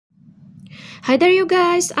Hi there you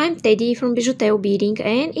guys, I'm Teddy from BijuTeo Beading,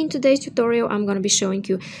 and in today's tutorial I'm gonna be showing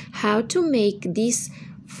you how to make these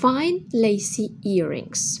fine lacy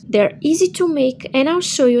earrings. They're easy to make and I'll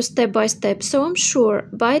show you step by step, so I'm sure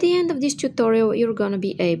by the end of this tutorial you're gonna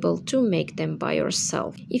be able to make them by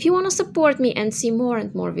yourself. If you wanna support me and see more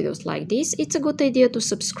and more videos like this, it's a good idea to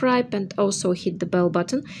subscribe and also hit the bell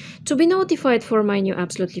button to be notified for my new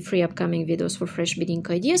absolutely free upcoming videos for fresh beading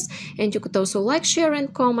ideas. And you could also like, share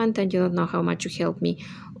and comment, and you don't know how much you help me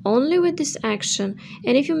only with this action.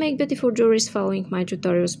 And if you make beautiful jewelries following my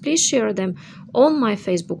tutorials, please share them on my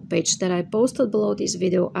Facebook page that I posted below this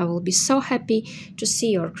video. I will be so happy to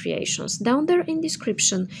see your creations. Down there in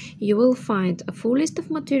description you will find a full list of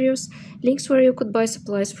materials, links where you could buy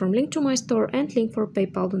supplies from, link to my store, and link for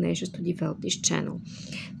PayPal donations to develop this channel.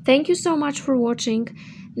 Thank you so much for watching.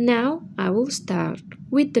 Now I will start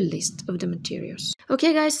with the list of the materials.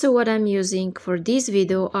 Okay guys, so what I'm using for this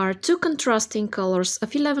video are two contrasting colors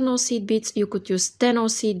of 11/0 seed beads. You could use 10/0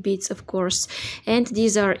 seed beads, of course, and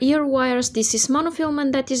these are ear wires. This is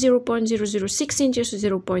monofilament, that is 0.006 inches to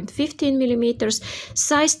 0.15 millimeters,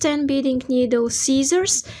 size 10 beading needle,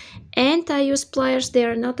 scissors, and I use pliers. They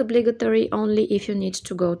are not obligatory, only if you need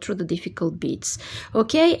to go through the difficult beads.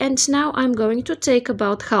 Okay, and now I'm going to take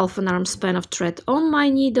about half an arm span of thread on my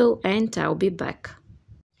needle and I'll be back.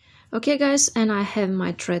 Okay guys, and I have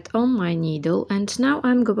my thread on my needle, and now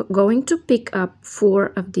I'm going to pick up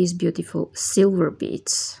 4 of these beautiful silver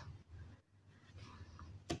beads.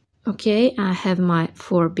 Okay, I have my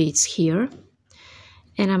 4 beads here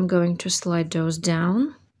and I'm going to slide those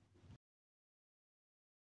down.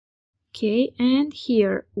 Okay, and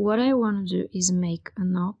here what I want to do is make a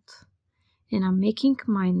knot, and I'm making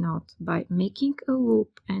my knot by making a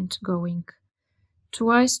loop and going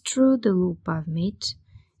twice through the loop I've made,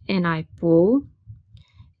 and I pull,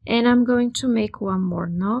 and I'm going to make one more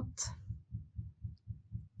knot.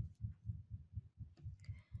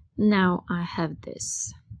 Now I have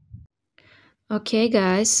this. Okay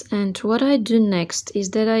guys, and what I do next is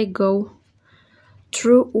that I go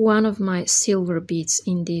through one of my silver beads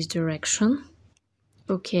in this direction.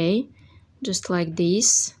 Okay, just like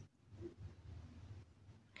this,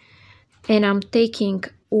 and I'm taking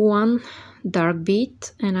one dark bead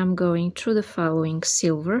and I'm going through the following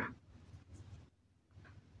silver.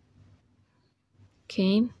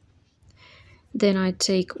 Okay, then I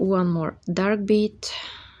take one more dark bead,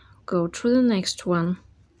 go through the next one.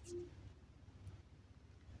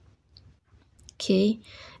 Okay,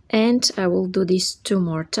 and I will do this 2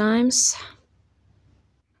 more times.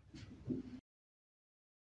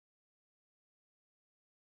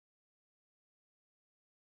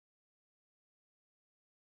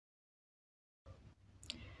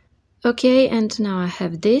 Okay, and now I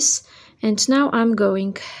have this, and now I'm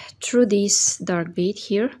going through this dark bead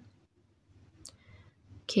here.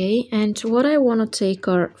 Okay, and what I want to take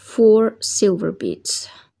are 4 silver beads.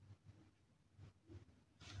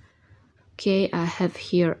 Okay, I have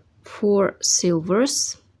here 4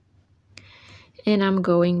 silvers, and I'm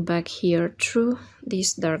going back here through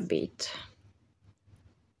this dark bead.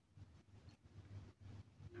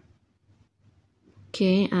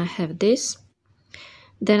 Okay, I have this.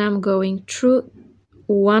 Then I'm going through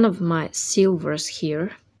one of my silvers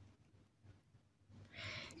here,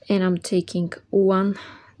 and I'm taking one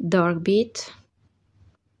dark bead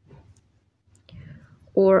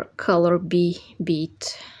or color B bead.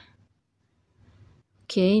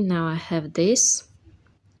 Okay, now I have this.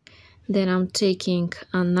 Then I'm taking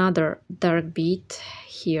another dark bead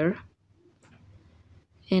here,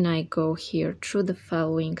 and I go here through the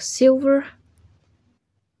following silver,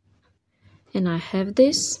 and I have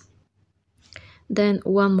this. Then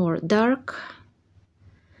one more dark,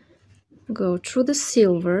 go through the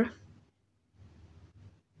silver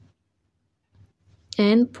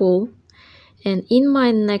and pull, and in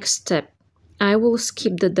my next step I will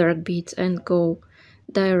skip the dark bead and go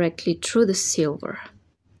directly through the silver.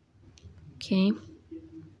 Okay,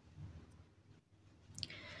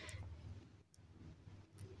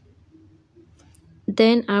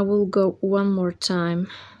 then I will go one more time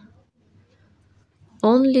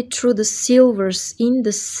only through the silvers in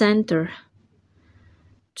the center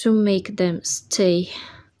to make them stay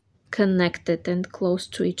connected and close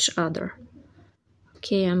to each other.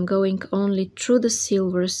 Okay, I'm going only through the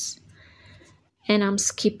silvers and I'm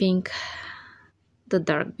skipping the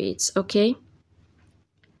dark beads. Okay,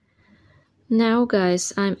 now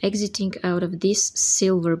guys, I'm exiting out of this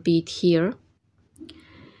silver bead here,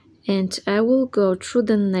 and I will go through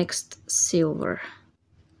the next silver,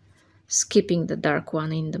 skipping the dark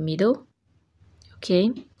one in the middle.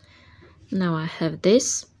 Okay, now I have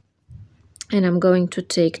this. And I'm going to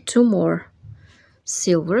take 2 more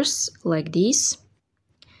silvers like this,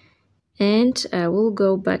 and I will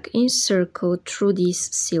go back in circle through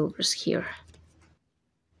these silvers here.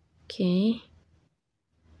 Okay,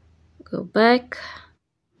 go back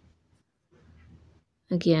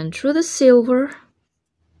again through the silver.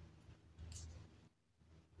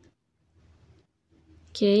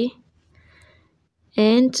 Okay,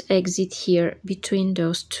 and exit here between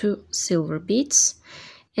those 2 silver beads,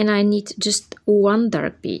 and I need just 1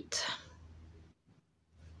 dark bead.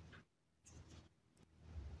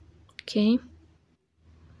 Okay,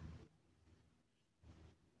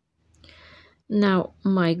 now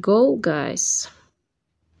my goal, guys,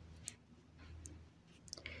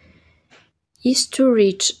 is to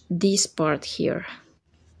reach this part here.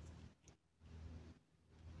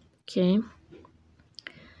 Okay,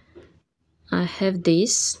 I have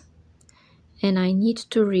this, and I need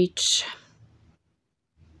to reach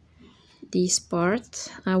this part.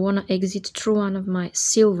 I want to exit through one of my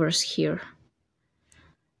silvers here.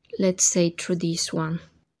 Let's say through this one.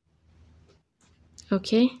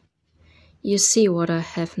 Okay, you see what I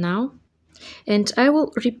have now, and I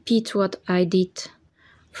will repeat what I did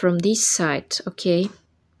from this side. Okay,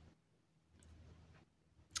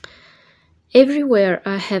 everywhere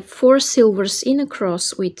I have 4 silvers in a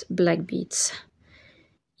cross with black beads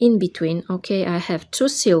in between. Okay, I have 2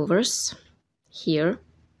 silvers here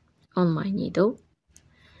on my needle,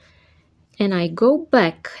 and I go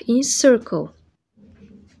back in circle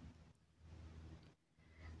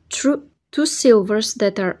through 2 silvers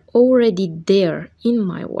that are already there in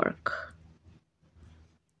my work.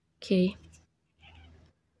 Okay,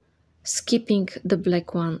 skipping the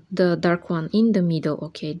black one, the dark one in the middle,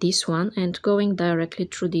 okay, this one, and going directly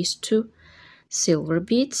through these 2 silver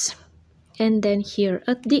beads, and then here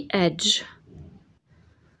at the edge,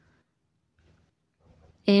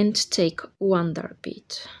 and take 1 dark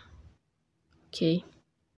bead. Okay,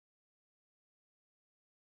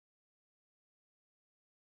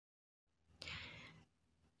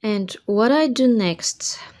 and what I do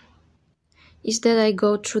next is that I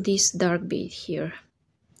go through this dark bead here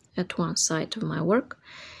at one side of my work,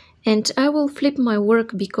 and I will flip my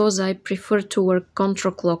work because I prefer to work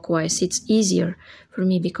counterclockwise. It's easier for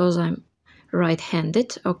me because I'm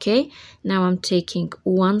right-handed. Okay, now I'm taking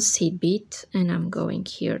 1 seed bead and I'm going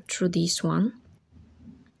here through this one.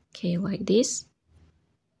 Okay, like this.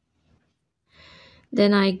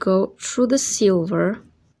 Then I go through the silver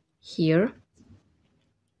here,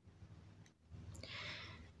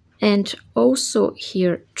 and also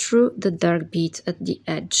here through the dark bead at the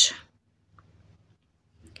edge.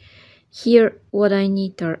 Here what I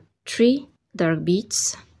need are 3 dark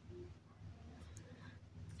beads,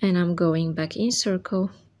 and I'm going back in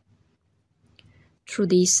circle through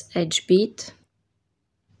this edge bead,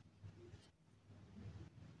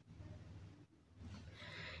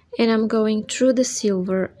 and I'm going through the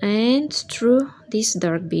silver and through this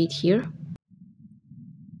dark bead here.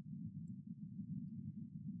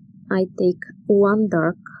 I take 1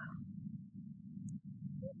 dark,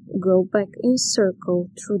 go back in circle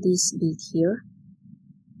through this bead here,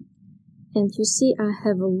 and you see I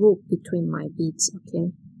have a loop between my beads.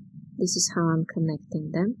 Okay, this is how I'm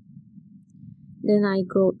connecting them. Then I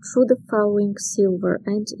go through the following silver,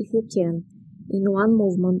 and if you can, in one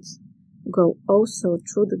movement, go also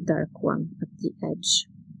through the dark one at the edge.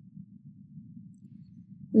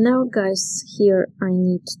 Now guys, here I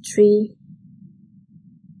need 3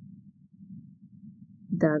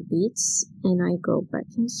 dark beads, and I go back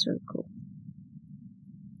in circle.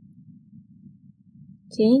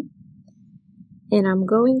 Okay, and I'm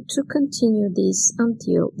going to continue this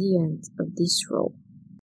until the end of this row.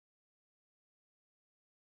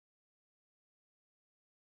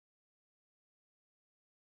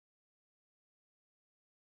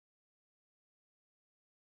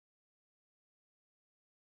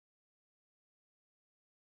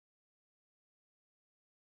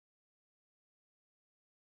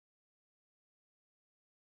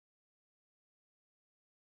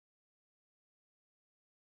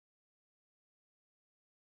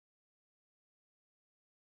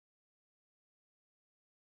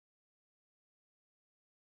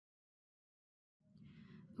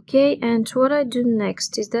 Okay, and what I do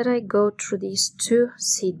next is that I go through these 2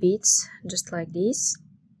 seed beads, just like this.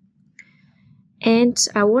 And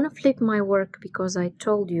I want to flip my work because I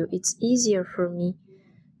told you it's easier for me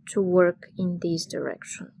to work in this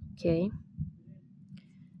direction. Okay,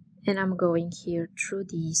 and I'm going here through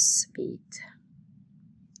this bead.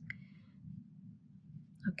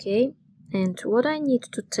 Okay, and what I need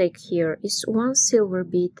to take here is 1 silver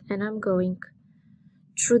bead, and I'm going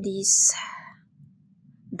through this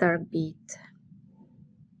dark bead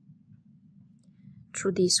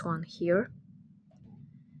through this one here,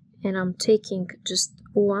 and I'm taking just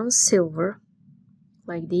one silver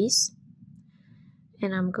like this,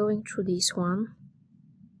 and I'm going through this one,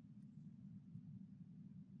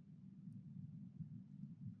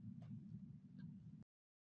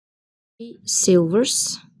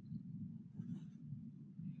 silvers.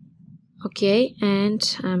 Okay, and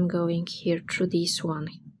I'm going here through this one,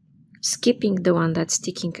 skipping the one that's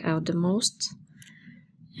sticking out the most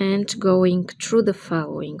and going through the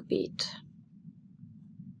following bead.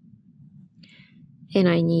 And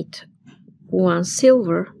I need one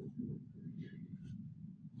silver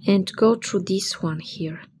and go through this one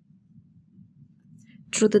here,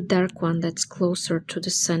 through the dark one that's closer to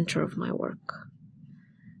the center of my work.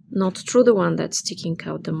 Not through the one that's sticking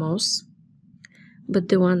out the most, but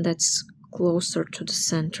the one that's closer to the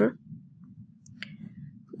center.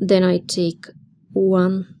 Then I take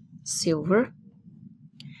one silver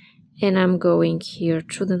and I'm going here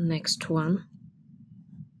through the next one.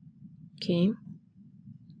 Okay.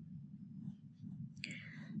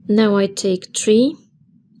 Now I take 3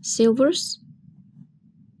 silvers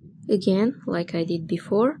again, like I did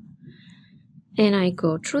before, and I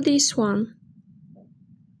go through this one.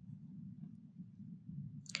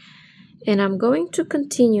 And I'm going to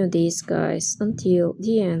continue this, guys, until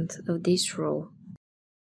the end of this row.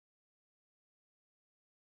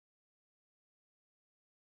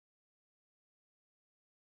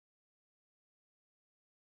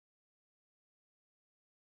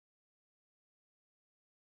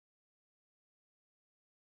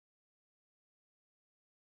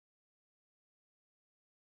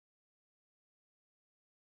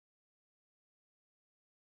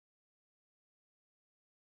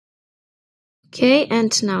 Okay,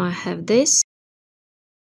 and now I have this.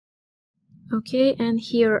 Okay, and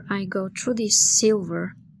here I go through this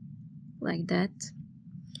silver like that.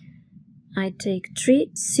 I take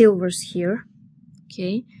 3 silvers here.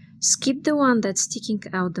 Okay, skip the one that's sticking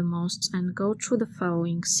out the most and go through the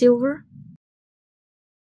following silver.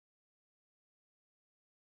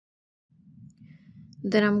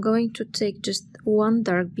 Then I'm going to take just one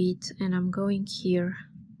dark bead and I'm going here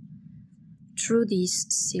through this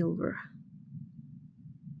silver.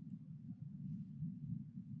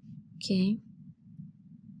 Okay.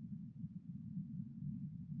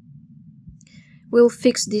 We'll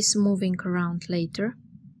fix this moving around later.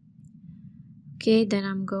 Okay, then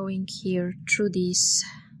I'm going here through these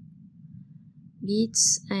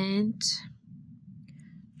beads and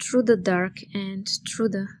through the dark and through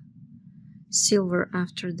the silver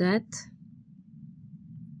after that.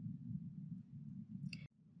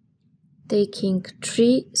 Taking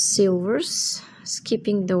 3 silvers,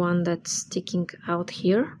 skipping the one that's sticking out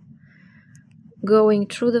here, going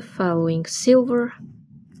through the following silver,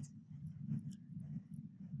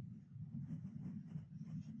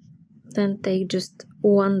 then take just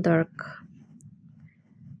one dark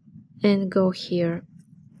and go here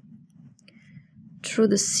through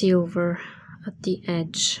the silver at the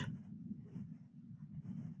edge.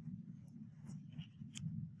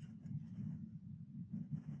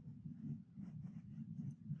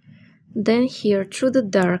 Then here through the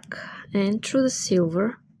dark and through the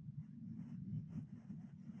silver,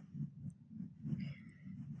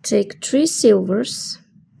 take 3 silvers,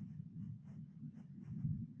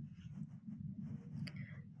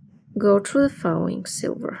 go through the following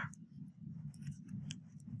silver.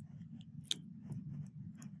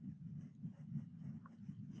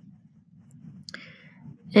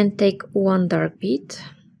 And take one dark bead,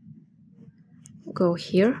 go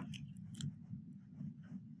here,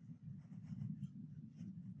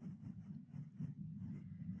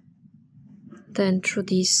 then through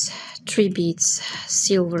these 3 beads,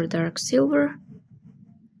 silver, dark silver,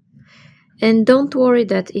 and don't worry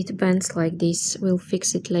that it bends like this, we'll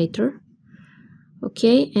fix it later.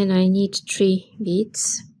 Okay, and I need 3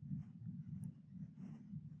 beads,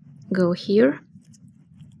 go here,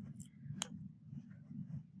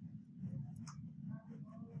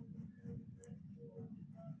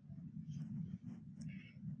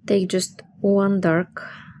 take just one dark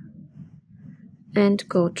and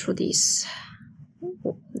go through this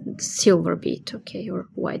silver bead, okay, or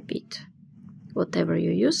white bead, whatever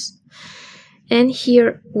you use. And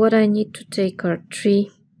here what I need to take are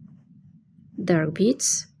 3 dark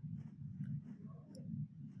beads,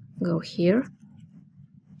 go here,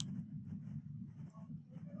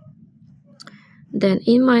 then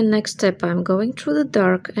in my next step I'm going through the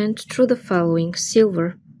dark and through the following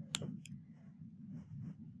silver.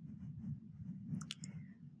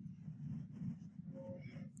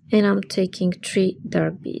 And I'm taking 3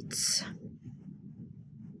 dark beads.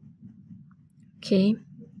 Okay,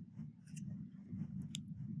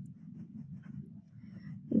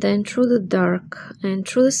 then through the dark and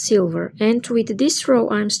through the silver, and with this row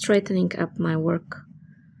I'm straightening up my work.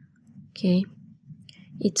 Okay,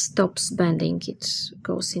 it stops bending, it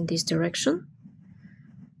goes in this direction.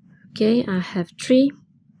 Okay, I have 3,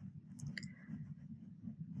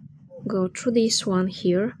 go through this one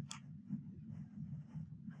here,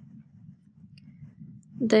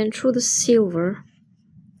 then through the silver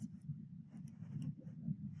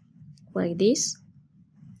like this,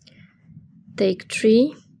 take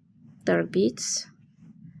 3 dark beads,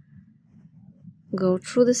 go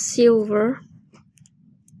through the silver,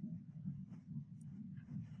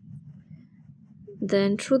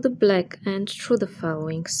 then through the black and through the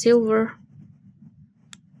following silver.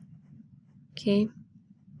 Okay,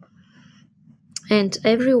 and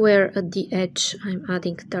everywhere at the edge I'm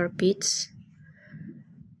adding dark beads,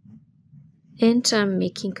 and I'm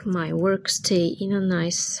making my work stay in a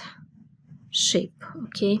nice shape.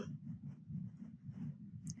 Okay,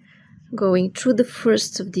 going through the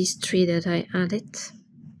first of these 3 that I added.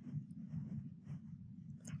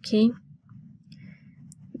 Okay,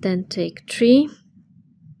 then take 3,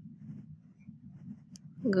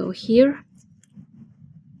 go here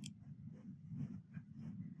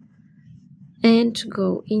and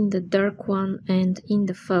go in the dark one and in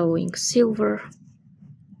the following silver.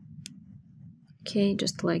 Okay,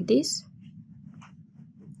 just like this.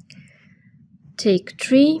 Take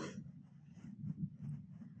 3,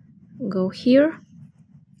 go here,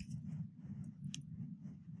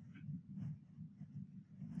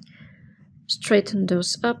 straighten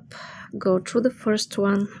those up, go through the first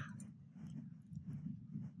one,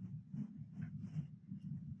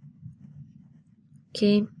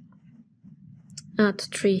 okay, add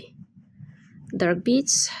 3 dark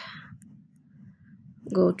beads,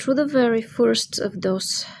 go through the very first of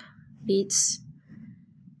those beads,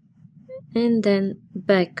 and then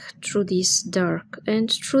back through this dark and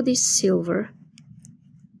through this silver.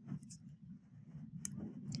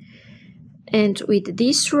 And with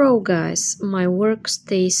this row, guys, my work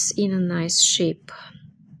stays in a nice shape.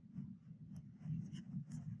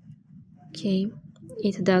 Okay,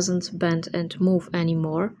 it doesn't bend and move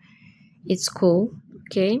anymore. It's cool.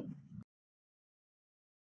 Okay,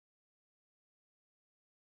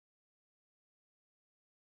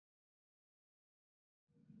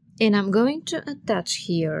 and I'm going to attach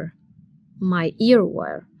here my ear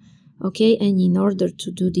wire. Okay, and in order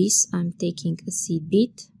to do this, I'm taking a seed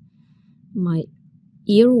bead, my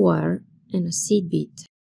ear wire, and a seed bead.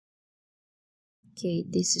 Okay,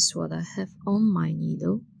 this is what I have on my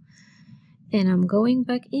needle, and I'm going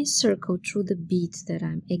back in circle through the bead that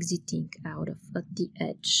I'm exiting out of at the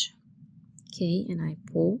edge. Okay, and I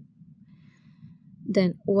pull.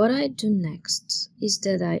 Then what I do next is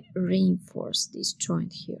that I reinforce this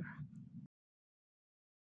joint here.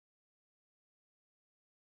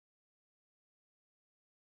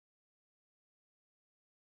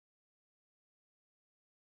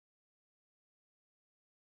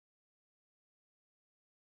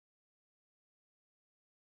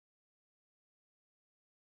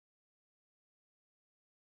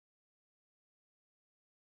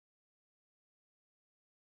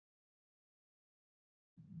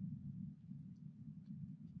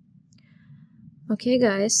 Okay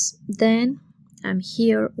guys, then I'm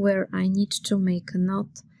here where I need to make a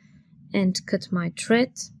knot and cut my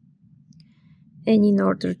thread, and in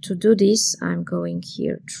order to do this I'm going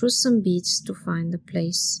here through some beads to find a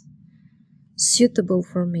place suitable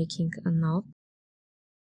for making a knot.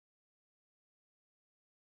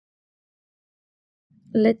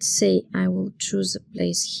 Let's say I will choose a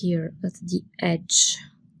place here at the edge.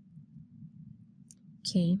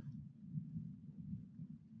 Okay.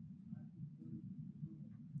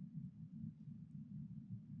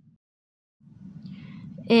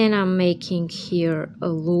 And I'm making here a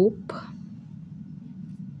loop,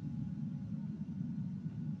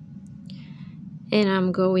 and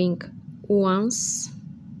I'm going once,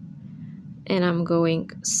 and I'm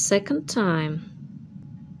going second time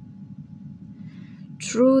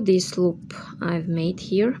through this loop I've made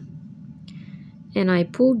here, and I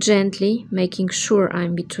pull gently, making sure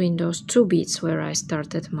I'm between those 2 beads where I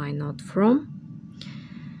started my knot from.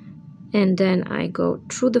 And then I go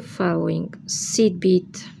through the following seed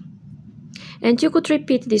bead, and you could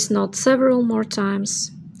repeat this knot several more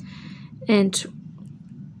times, and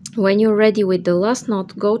when you're ready with the last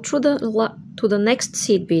knot, go through to the next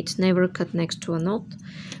seed bead. Never cut next to a knot,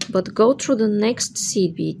 but go through the next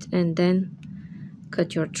seed bead and then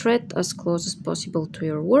cut your thread as close as possible to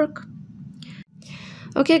your work.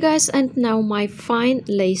 Okay guys, and now my fine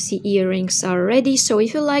lacy earrings are ready. So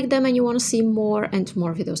if you like them and you want to see more and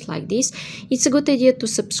more videos like this, it's a good idea to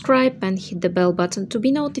subscribe and hit the bell button to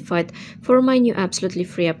be notified for my new absolutely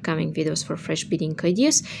free upcoming videos for fresh beading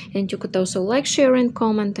ideas. And you could also like, share and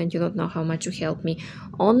comment, and you don't know how much you help me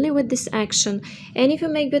only with this action. And if you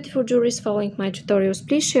make beautiful jewelries following my tutorials,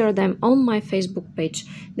 please share them on my Facebook page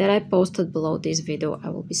that I posted below this video. I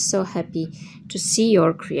will be so happy to see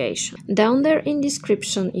your creation. Down there in description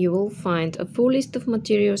you will find a full list of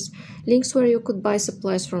materials, links where you could buy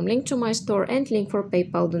supplies from, link to my store, and link for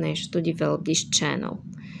PayPal donation to develop this channel.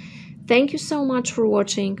 Thank you so much for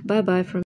watching. Bye bye from